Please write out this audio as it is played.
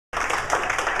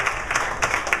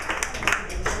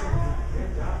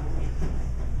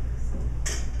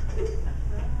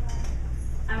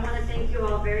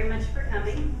all very much for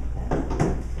coming.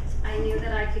 I knew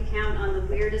that I could count on the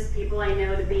weirdest people I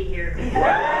know to be here. I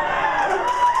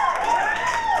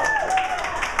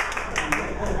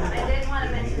did want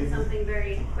to mention something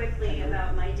very quickly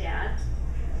about my dad.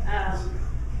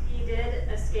 He did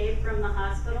escape from the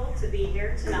hospital to be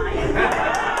here tonight.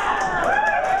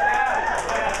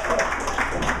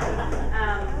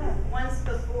 Once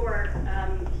before,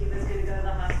 he was going to go to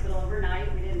the hospital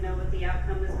overnight. We didn't know what the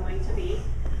outcome was going to be.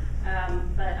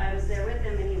 But I was there with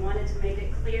him, and he wanted to make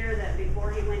it clear that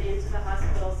before he went into the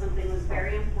hospital, something was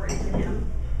very important to him.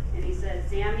 And he said,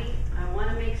 "Sammy, I want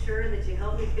to make sure that you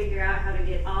help me figure out how to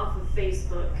get off of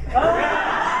Facebook."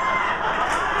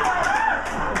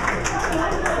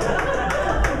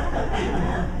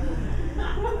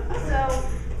 So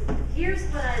here's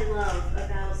what I love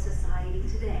about society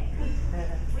today.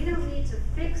 We don't need to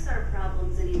fix our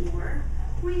problems anymore.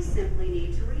 We simply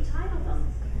need to retitle them.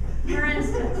 For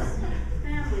instance,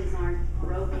 families aren't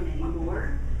broken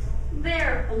anymore.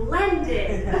 They're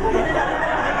blended. The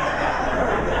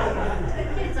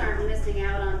kids aren't missing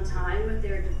out on time with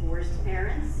their divorced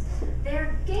parents.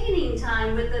 They're gaining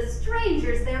time with the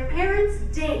strangers their parents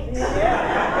date. Yeah,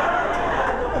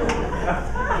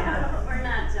 we're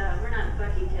not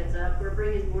fucking kids up. We're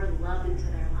bringing more love into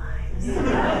their lives.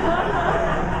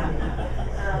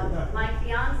 My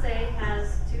fiance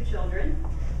has 2 children,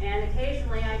 and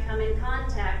occasionally I come in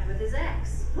contact with his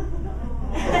ex.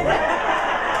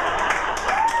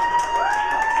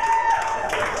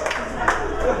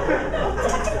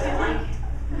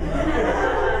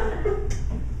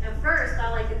 At first,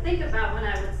 all I could think about when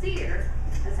I would see her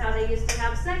is how they used to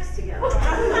have sex together. It was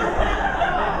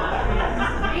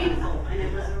painful, and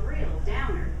it was a real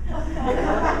downer. And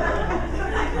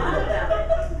I thought about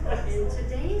it. In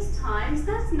today's times,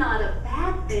 that's not a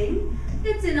bad thing.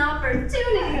 It's an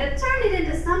opportunity to turn it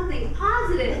into something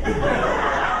positive.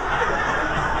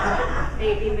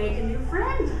 Maybe make a new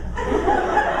friend.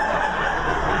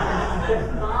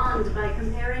 Bond by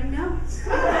comparing notes.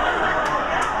 So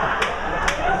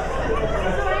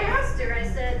I asked her, I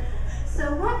said,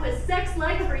 "So what was sex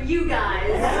like for you guys?"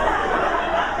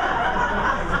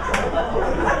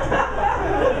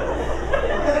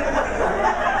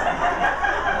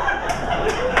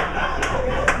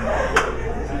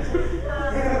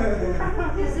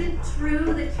 Is it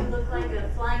true that you look like a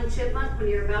flying chipmunk when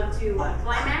you're about to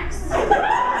climax?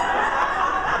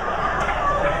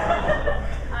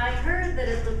 I heard that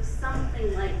it looks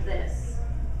something like this.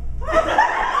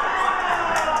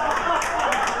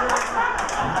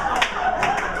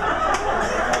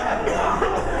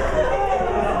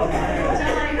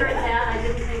 Until I heard that, I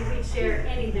didn't think we'd share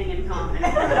anything in common.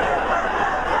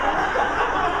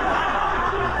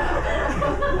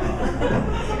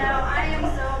 I am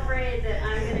so afraid that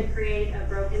I'm going to create a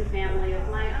broken family of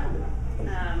my own.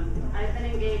 I've been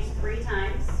engaged 3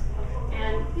 times,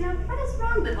 and, what is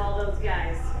wrong with all those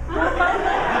guys? Huh?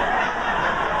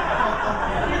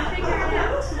 Can't figure it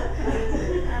out.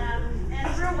 And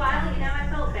for a while, I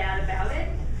felt bad about it,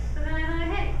 but then I thought,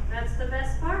 hey, that's the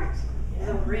best part.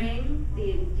 The ring,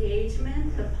 the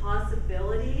engagement, the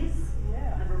possibilities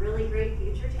of a really great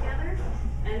future together.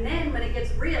 And then when it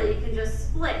gets real, you can just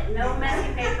split, no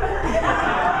messy paperwork.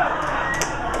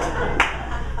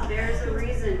 There's a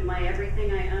reason why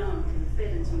everything I own can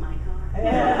fit into my car.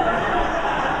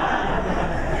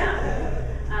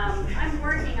 I'm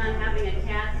working on having a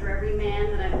cat for every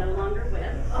man that I'm no longer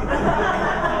with. So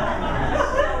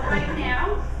right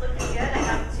now, it's looking good. I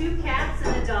have 2 cats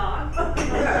and a dog.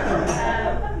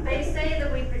 They say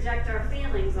that we project our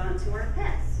feelings onto our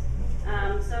pets.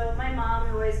 So my mom,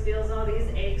 who always feels all these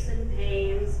aches and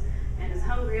pains and is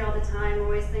hungry all the time,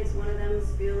 always thinks one of them is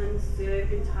feeling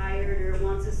sick and tired or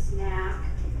wants a snack.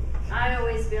 I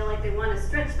always feel like they want to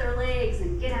stretch their legs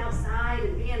and get outside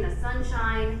and be in the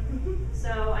sunshine.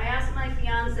 So I asked my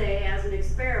fiance as an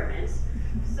experiment,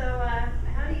 so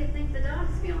how do you think the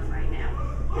dog's feeling right now?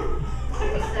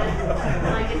 He said,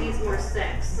 like it needs more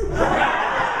sex.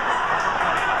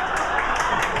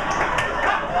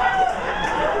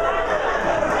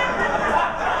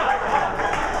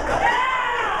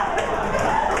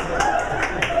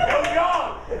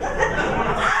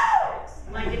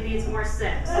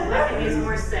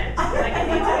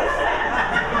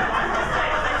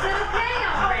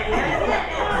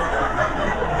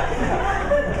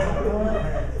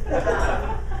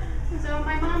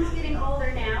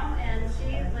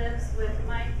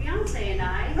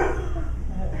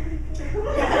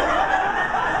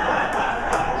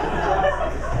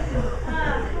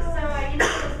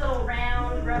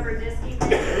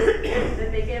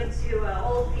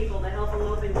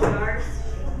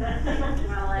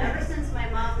 Well, ever since my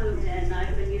mom moved in,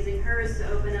 I've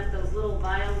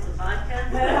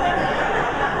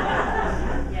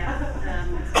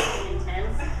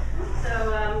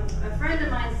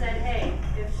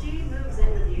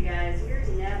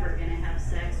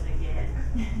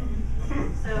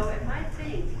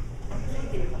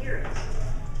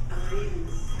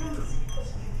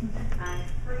I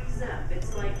freeze up.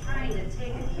 It's like trying to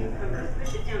take a cucumber,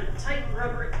 push it down a tight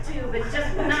rubber tube. It's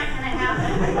just not gonna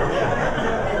happen.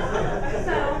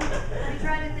 So we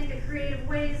tried to think of creative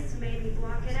ways to maybe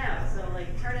block it out. So like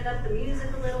turning up the music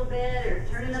a little bit or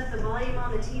turning up the volume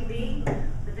on the TV.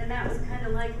 But then that was kind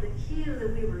of like the cue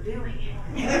that we were doing it.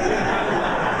 That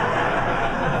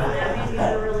made me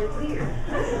feel really weird.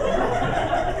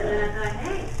 And then I thought,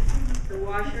 hey, the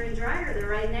washer and dryer, they're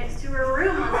right next to her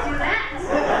room. Let's do that.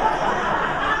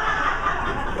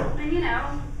 And you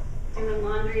know, doing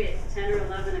laundry at 10 or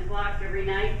 11 o'clock every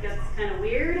night gets kind of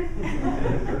weird.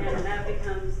 And that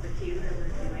becomes the cue that we're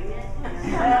doing it.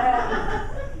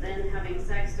 And then having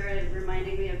sex started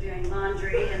reminding me of doing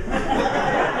laundry. And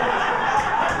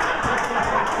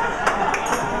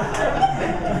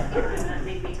that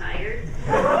made me tired.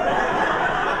 I'm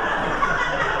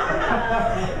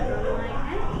like,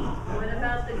 hey, what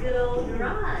about the good old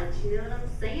garage? You know what I'm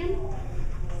saying?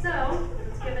 So,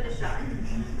 let's give it a shot.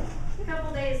 A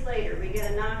couple days later, we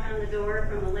get a knock on the door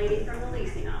from the lady from the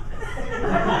leasing office.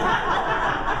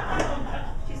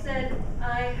 She said,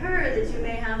 I heard that you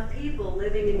may have people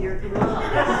living in your garage.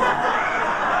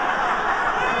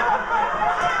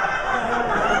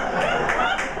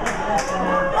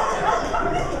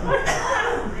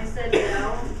 I said,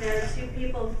 no, there are two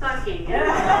people fucking.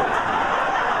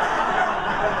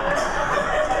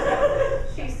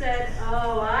 She said,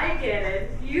 oh, I get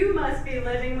it. You must be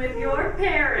living with your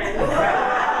parents.